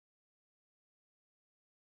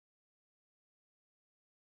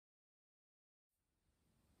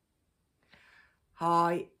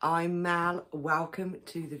Hi, I'm Mal. Welcome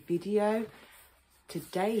to the video.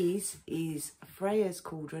 Today's is Freya's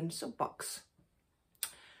Cauldron sub box.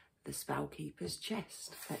 The Spellkeeper's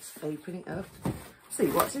chest. Let's open it up, see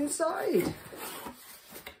what's inside.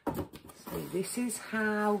 So this is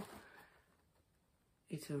how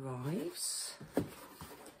it arrives.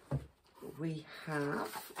 We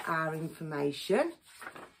have our information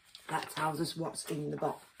that tells us what's in the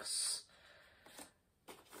box.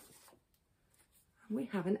 We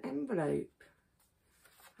have an envelope,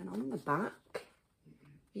 and on the back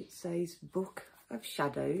it says Book of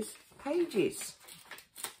Shadows pages.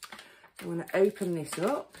 I'm going to open this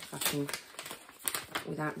up if I can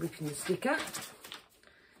without ripping the sticker.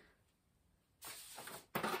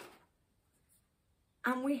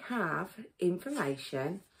 And we have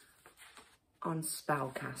information on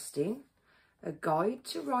spell casting, a guide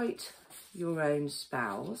to write your own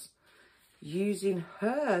spells, using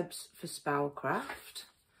herbs for spellcraft,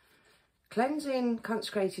 cleansing,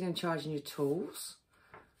 consecrating and charging your tools.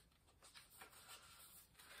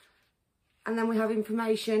 And then we have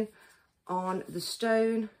information on the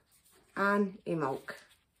stone and Imbolc.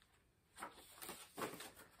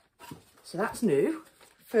 So that's new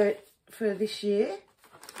for this year.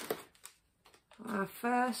 Our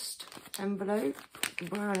first envelope,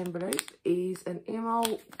 brown envelope, is an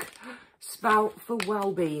Imbolc spell for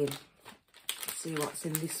well-being. See what's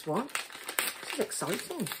in this one. This is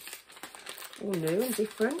exciting. All new and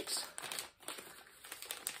different.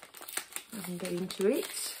 I can get into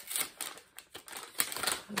it.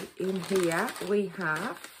 In here we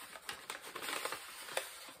have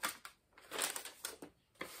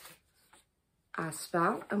our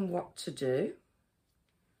spell and what to do.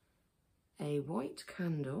 A white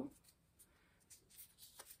candle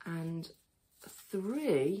and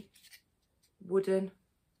 3 wooden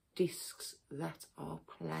discs that are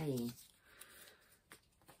plain.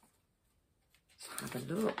 Let's have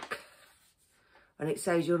a look. And it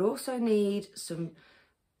says you'll also need some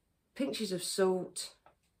pinches of salt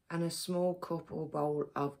and a small cup or bowl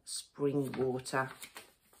of spring water.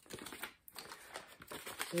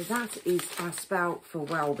 So that is our spell for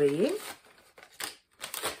well-being.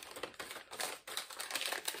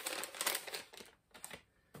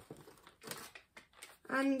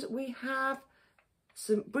 And we have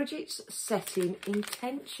some Bridget's Setting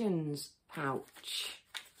Intentions pouch.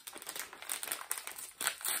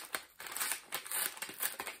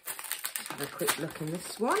 Let's have a quick look in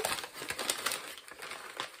this one.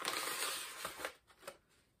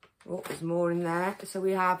 Oh, there's more in there. So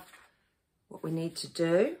we have what we need to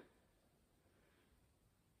do.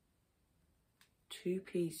 2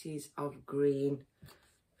 pieces of green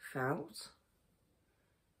felt.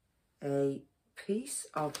 A piece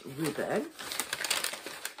of ribbon.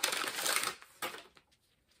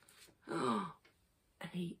 Oh,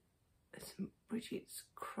 and some Bridget's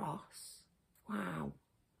cross. Wow,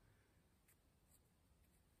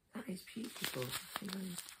 that is beautiful.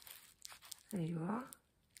 There you are.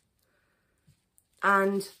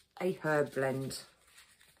 And a herb blend.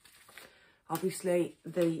 Obviously,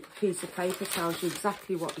 the piece of paper tells you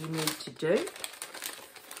exactly what you need to do.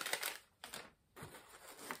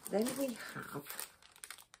 Then we have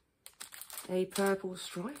a purple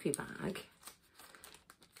stripy bag.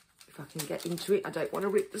 If I can get into it, I don't want to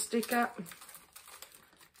rip the sticker.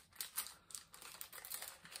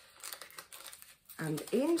 And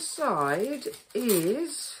inside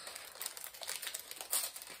is,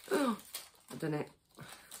 oh, I've done it.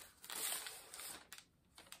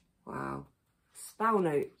 Wow, spell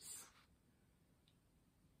notes.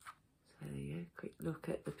 So there you go, quick look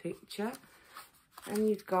at the picture. And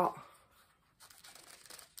you've got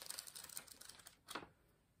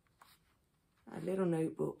a little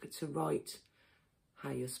notebook to write how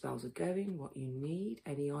your spells are going, what you need,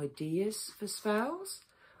 any ideas for spells,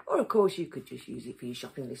 or of course you could just use it for your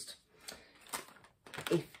shopping list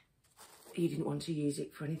if you didn't want to use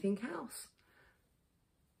it for anything else.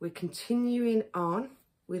 We're continuing on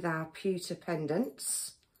with our pewter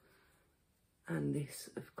pendants, and this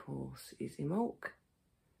of course is Imbolc.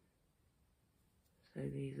 So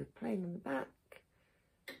these are plain on the back,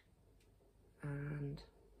 and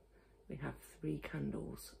we have 3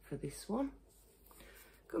 candles for this one.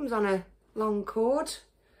 Comes on a long cord.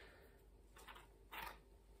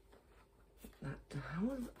 Put that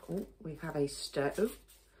down. Oh, we have a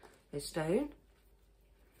stone.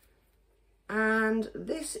 And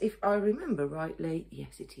this, if I remember rightly,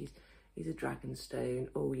 yes it is a dragon stone.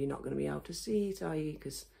 Oh, you're not going to be able to see it, are you?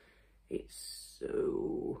 Because it's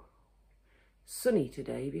so sunny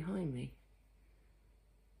today behind me.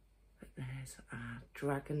 But there's our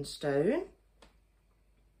dragon stone.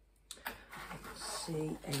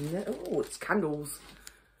 see. Oh, it's candles.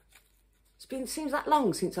 Seems that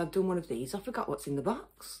long since I've done one of these. I forgot what's in the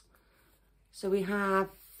box. So we have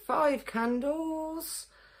 5 candles,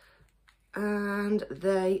 and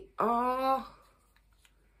they are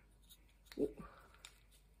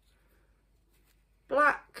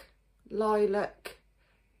black, lilac,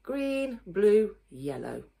 green, blue,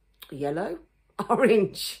 yellow. Yellow?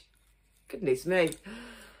 Orange. Goodness me.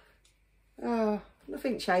 Oh,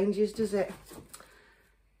 nothing changes, does it?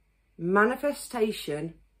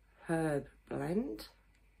 Manifestation herb blend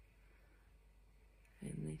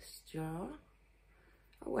in this jar.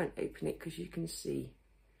 I won't open it because you can see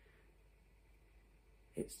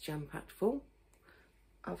it's jam-packed full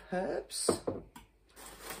of herbs.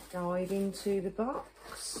 Dive into the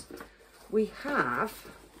box. We have,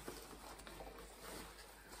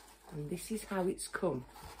 and this is how it's come.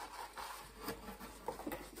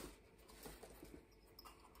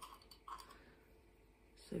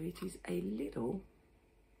 So it is a little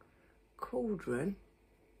Cauldron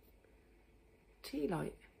tea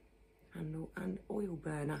light handle and oil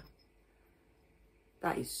burner.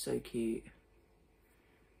 That is so cute.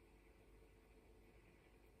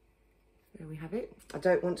 There we have it. I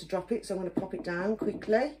don't want to drop it, so I'm going to pop it down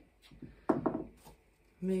quickly.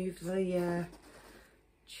 Move the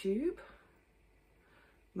tube.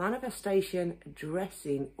 Manifestation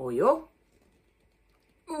dressing oil.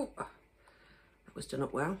 Oh, that was done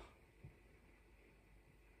up well.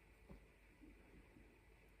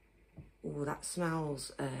 Oh, that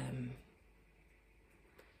smells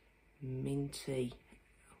minty,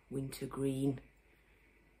 wintergreen.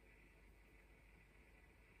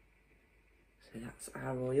 So that's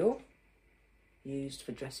our oil used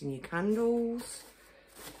for dressing your candles.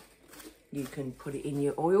 You can put it in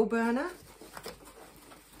your oil burner.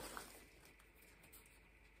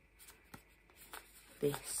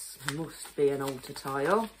 This must be an altar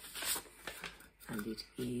tile, and it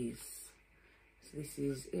is. So this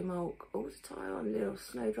is Imbolc altar tile and little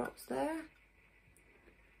snowdrops there.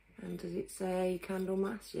 And does it say candle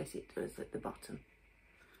mass? Yes, it does at the bottom.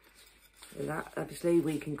 So that, obviously,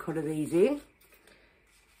 we can colour these in.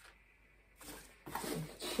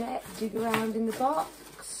 Check, dig around in the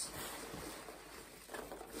box.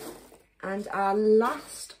 And our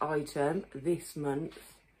last item this month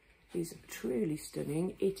is truly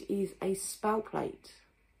stunning. It is a spell plate.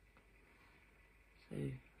 So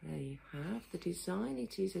there you have the design.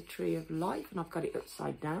 It is a tree of life, and I've got it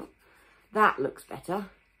upside down. That looks better.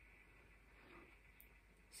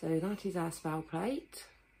 So that is our spell plate.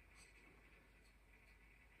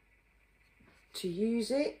 To use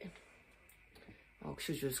it, I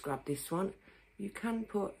should just grab this one. You can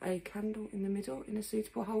put a candle in the middle in a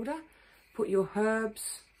suitable holder. Put your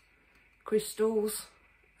herbs, crystals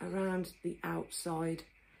around the outside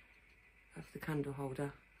of the candle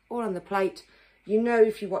holder or on the plate. You know,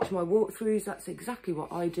 if you watch my walkthroughs, that's exactly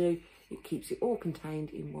what I do. It keeps it all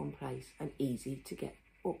contained in one place and easy to get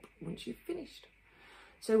up once you've finished.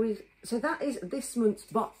 So that is this month's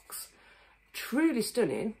box. Truly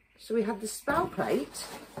stunning. So we have the spell plate,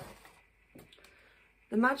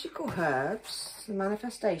 the magical herbs, the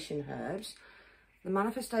manifestation herbs, the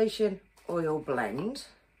manifestation oil blend,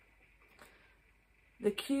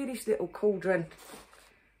 the cutest little Cauldron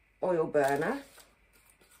oil burner,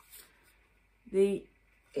 the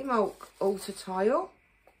Imbolc altar tile,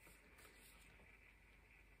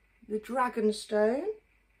 the dragon stone,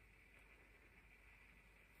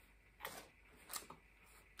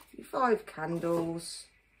 your 5 candles,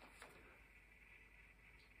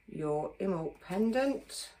 your Imbolc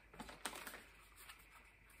pendant,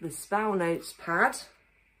 the spell notes pad,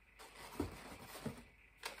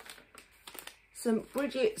 some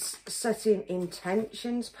Bridget's setting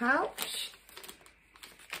intentions pouch,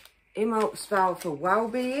 Imbolc spell for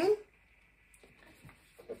well-being,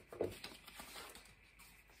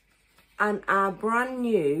 and our brand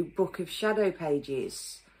new book of shadow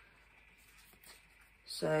pages.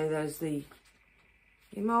 So there's the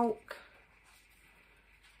Imbolc,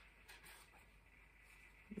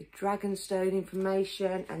 the Dragonstone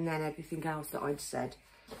information, and then everything else that I'd said.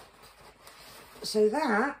 So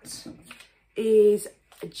that is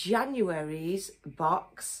January's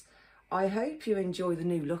box. I hope you enjoy the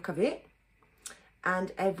new look of it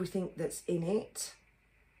and everything that's in it.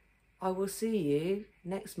 I will see you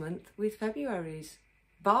next month with February's.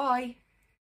 Bye.